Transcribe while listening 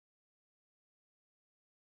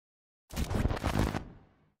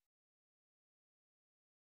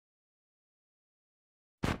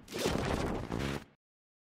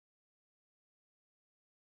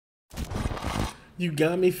You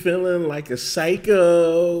got me feeling like a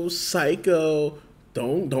psycho.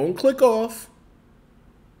 Don't click off.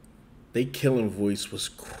 They killing voice was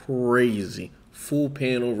crazy. Full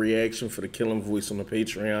panel reaction for the killing voice on the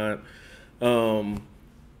Patreon. Um,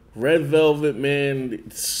 Red Velvet,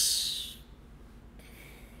 man.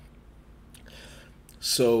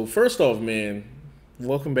 So first off, man,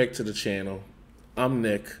 welcome back to the channel. I'm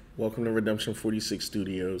Nick. Welcome to Redemption 46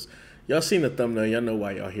 Studios. Y'all seen the thumbnail, y'all know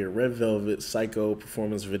why y'all here. Red Velvet Psycho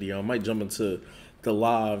performance video. I might jump into the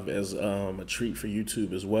live as a treat for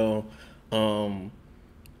YouTube as well.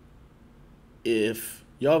 If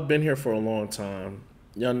y'all been here for a long time,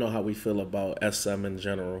 y'all know how we feel about SM in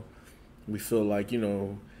general. We feel like,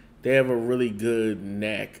 they have a really good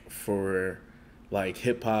knack for like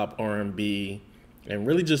hip hop, R&B, and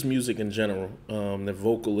really just music in general. The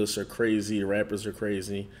vocalists are crazy, the rappers are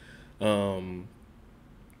crazy.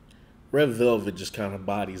 Red Velvet just kind of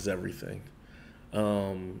bodies everything.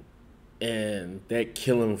 And that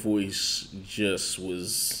killing voice just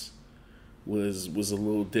was a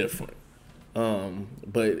little different.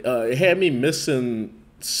 But it had me missing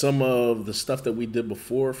some of the stuff that we did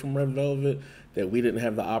before from Red Velvet that we didn't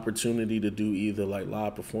have the opportunity to do, either like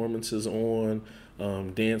live performances on,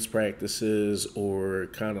 dance practices, or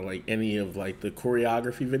kind of like any of like the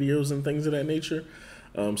choreography videos and things of that nature.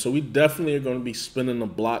 So we definitely are going to be spinning the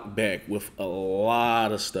block back with a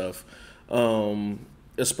lot of stuff,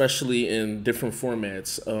 especially in different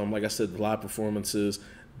formats. Like I said, the live performances.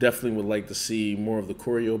 Definitely would like to see more of the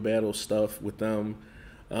choreo battle stuff with them.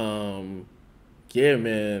 Yeah,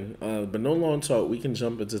 man. But no long talk. We can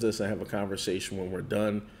jump into this and have a conversation when we're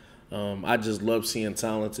done. I just love seeing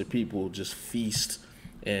talented people just feast,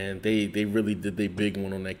 and they really did their big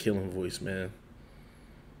one on that killing voice, man.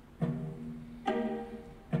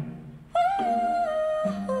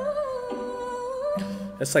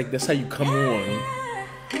 That's how you come on.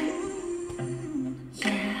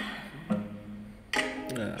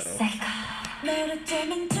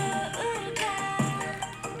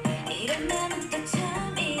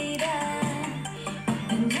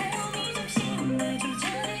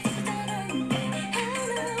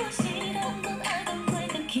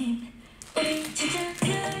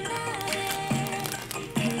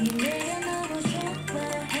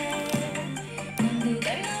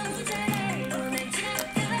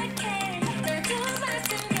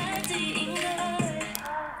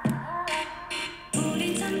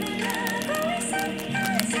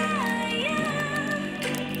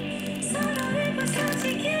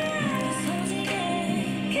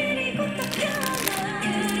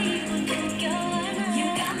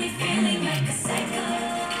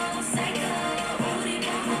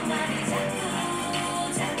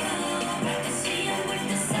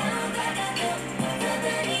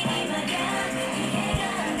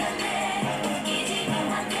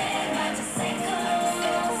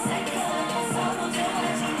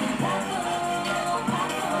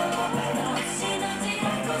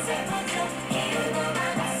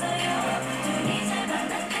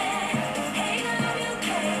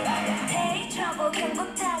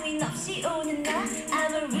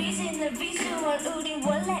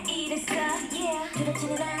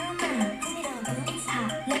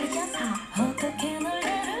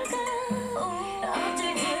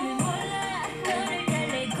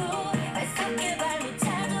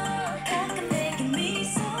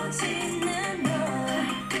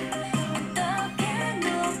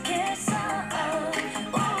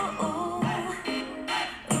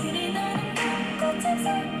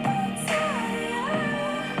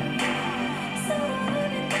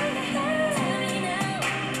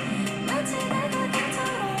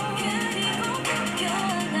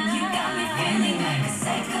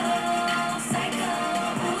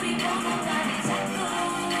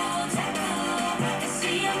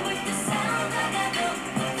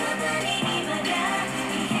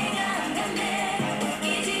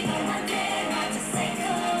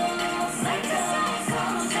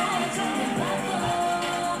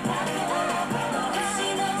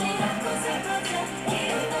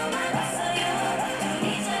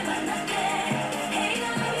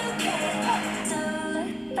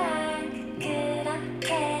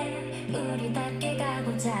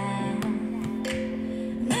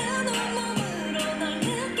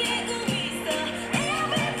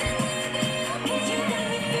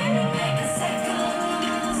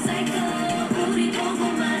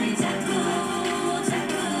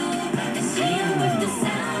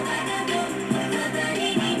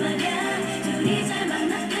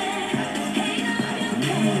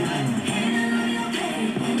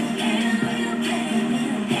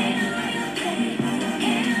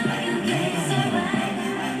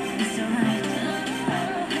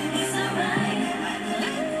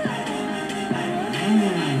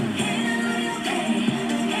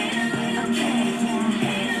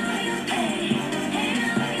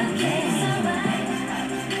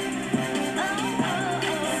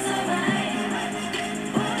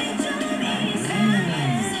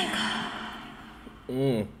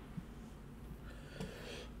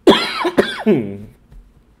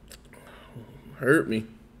 Hurt me.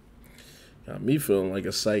 Got me feeling like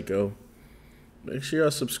a psycho. Make sure y'all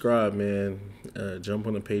subscribe, man. Jump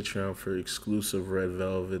on the Patreon for exclusive Red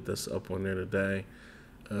Velvet that's up on there today.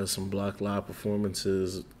 Some Block Live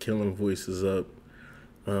performances, killing voices up.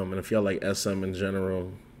 And if y'all like SM in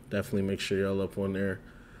general, definitely make sure y'all up on there.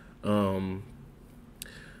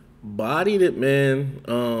 Bodied it, man.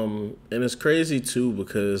 And it's crazy too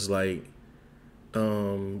because like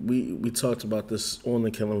we talked about this on the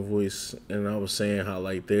Killing Voice, and I was saying how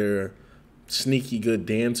like they're sneaky good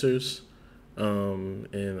dancers.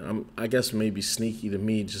 And I guess maybe sneaky to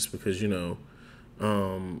me just because, you know,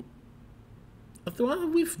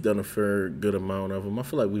 we've done a fair good amount of them. I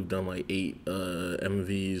feel like we've done like 8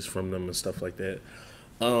 MVs from them and stuff like that.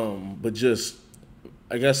 But just,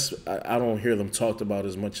 I guess I don't hear them talked about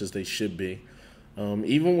as much as they should be.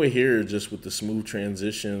 Even with here, just with the smooth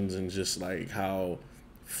transitions and just like how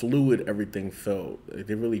fluid everything felt. Like,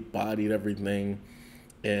 they really bodied everything,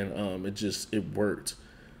 and it worked.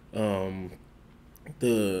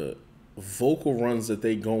 The vocal runs that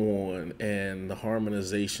they go on and the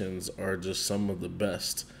harmonizations are just some of the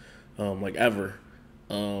best, like ever.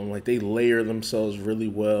 Like they layer themselves really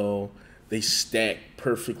well. They stack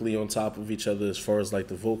perfectly on top of each other as far as like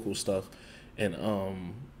the vocal stuff, and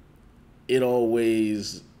it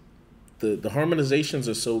always the harmonizations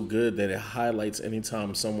are so good that it highlights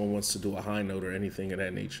anytime someone wants to do a high note or anything of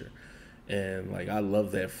that nature, and like I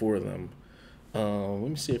love that for them. Let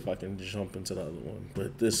me see if I can jump into the other one,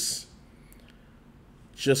 but this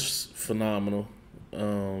just phenomenal.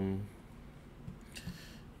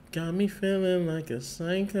 Got me feeling like a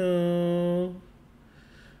psycho.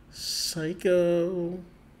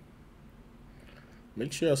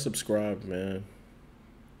 Make sure y'all subscribe, man.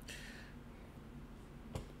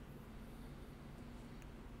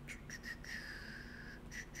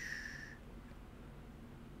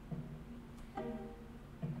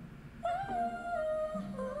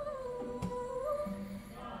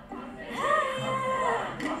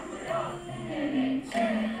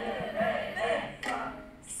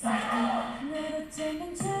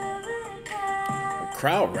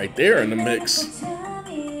 Crowd right there in the mix.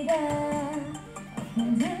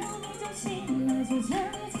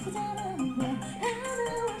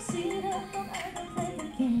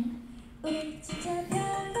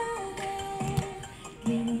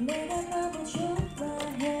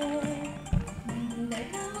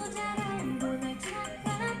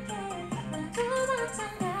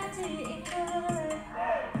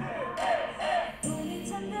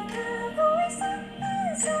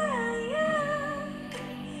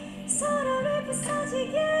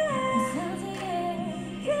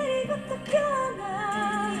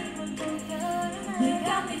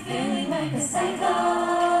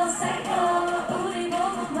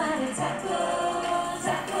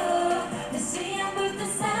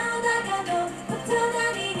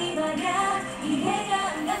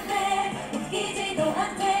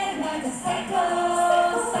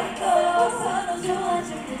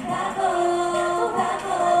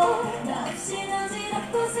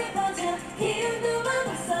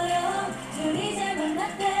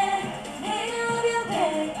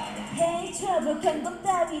 경고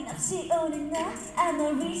따윈 없이 오는 나 I'm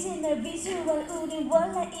original visual 우린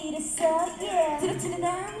원래 이랬어 yeah 들어주는 난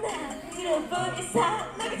밀어본 이상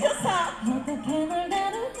너를 켜서 어떻게 널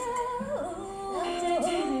다룰까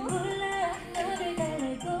어쩔지는 몰라 너를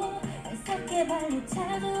달래고 애석게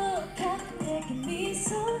발려차도 가끔씩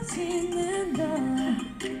미소 짓는다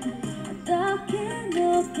어떻게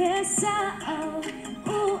놓겠어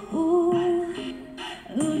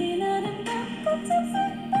우리 아름답고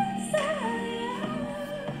착색한 사이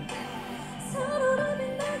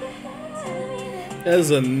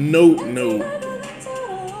That's a note.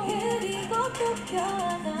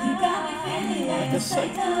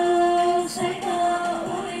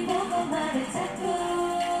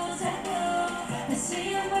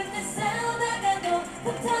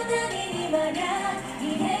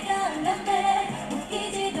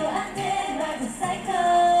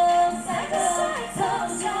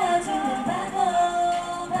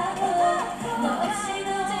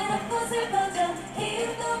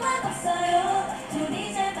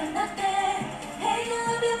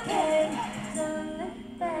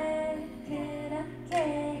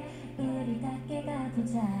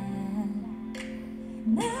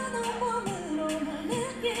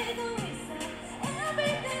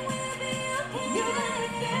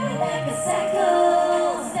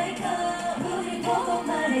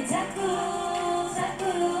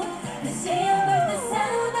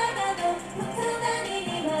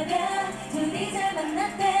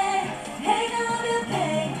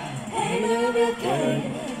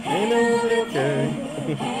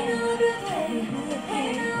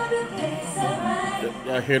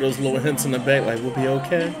 I hear those little hints in the back, like we'll be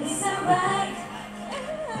okay. It's alright.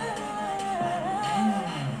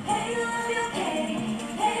 Hey, love you okay?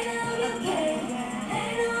 Hey, love you okay?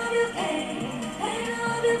 Hey, love you okay? Hey,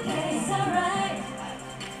 love you okay? It's alright.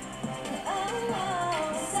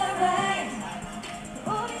 Oh, it's alright.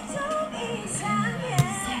 우리 좀 이상해.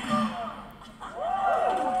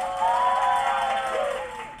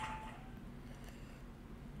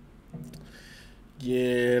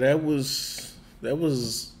 Yeah, that was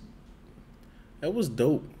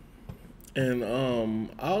dope. And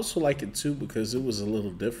I also like it too because it was a little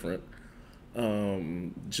different.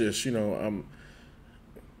 Just, I'm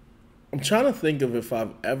trying to think of if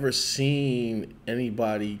I've ever seen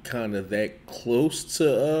anybody kind of that close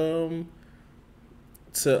to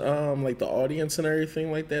like the audience and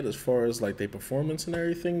everything like that as far as like their performance and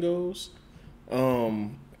everything goes. It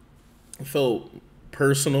felt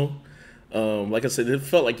personal. Like I said, it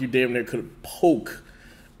felt like you damn near could poke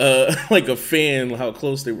like a fan, how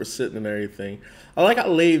close they were sitting and everything. I like how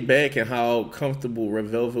laid back and how comfortable Red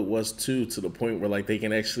Velvet was too, to the point where like they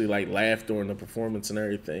can actually like laugh during the performance and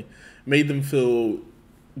everything. Made them feel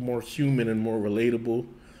more human and more relatable.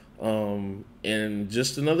 And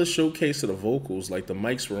just another showcase of the vocals. Like the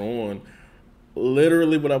mics were on.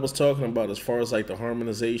 Literally what I was talking about as far as like the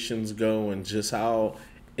harmonizations go and just how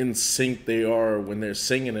in sync they are when they're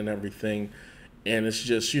singing and everything. And it's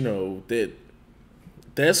just,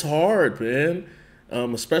 that's hard, man.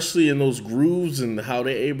 Especially in those grooves and how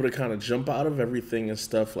they're able to kind of jump out of everything and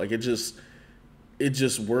stuff. Like it just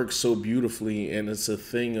works so beautifully, and it's a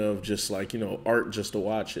thing of just like, art just to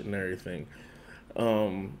watch it and everything.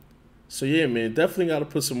 So yeah, man, definitely got to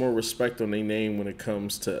put some more respect on their name when it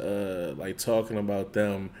comes to like talking about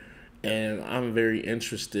them. And I'm very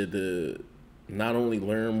interested to not only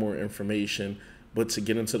learn more information, but to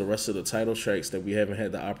get into the rest of the title tracks that we haven't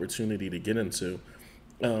had the opportunity to get into.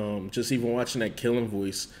 Just even watching that Killing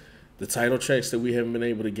Voice, the title tracks that we haven't been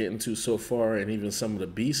able to get into so far, and even some of the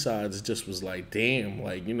B-sides, just was like, damn,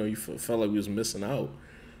 like, you felt like we was missing out.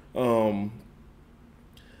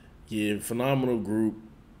 Yeah, phenomenal group.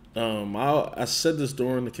 I said this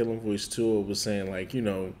during the Killing Voice tour, was saying like,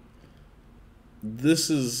 this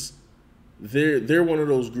is, they're one of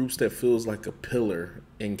those groups that feels like a pillar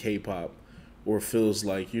in K-pop, or feels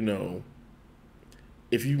like,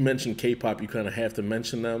 if you mention K-pop, you kind of have to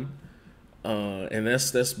mention them. And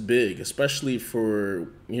that's big, especially for,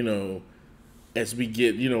 as we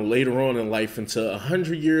get, later on in life into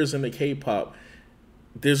 100 years into K-pop,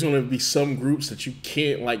 there's going to be some groups that you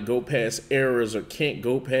can't like go past eras or can't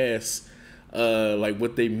go past like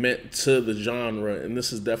what they meant to the genre. And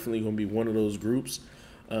this is definitely going to be one of those groups.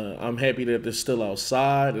 I'm happy that they're still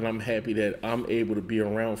outside, and I'm happy that I'm able to be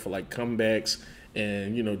around for like comebacks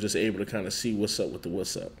and, just able to kind of see what's up with the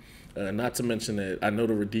what's up. Not to mention that I know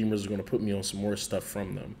the Redeemers are going to put me on some more stuff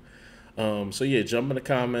from them. So yeah, jump in the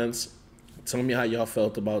comments. Tell me how y'all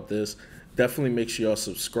felt about this. Definitely make sure y'all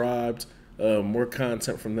subscribed. More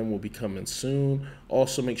content from them will be coming soon.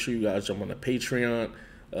 Also, make sure you guys jump on the Patreon.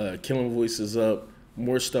 Killing Voice is up.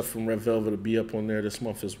 More stuff from Red Velvet will be up on there this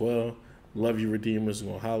month as well. Love you, Redeemers. I'm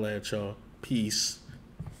going to holla at y'all. Peace.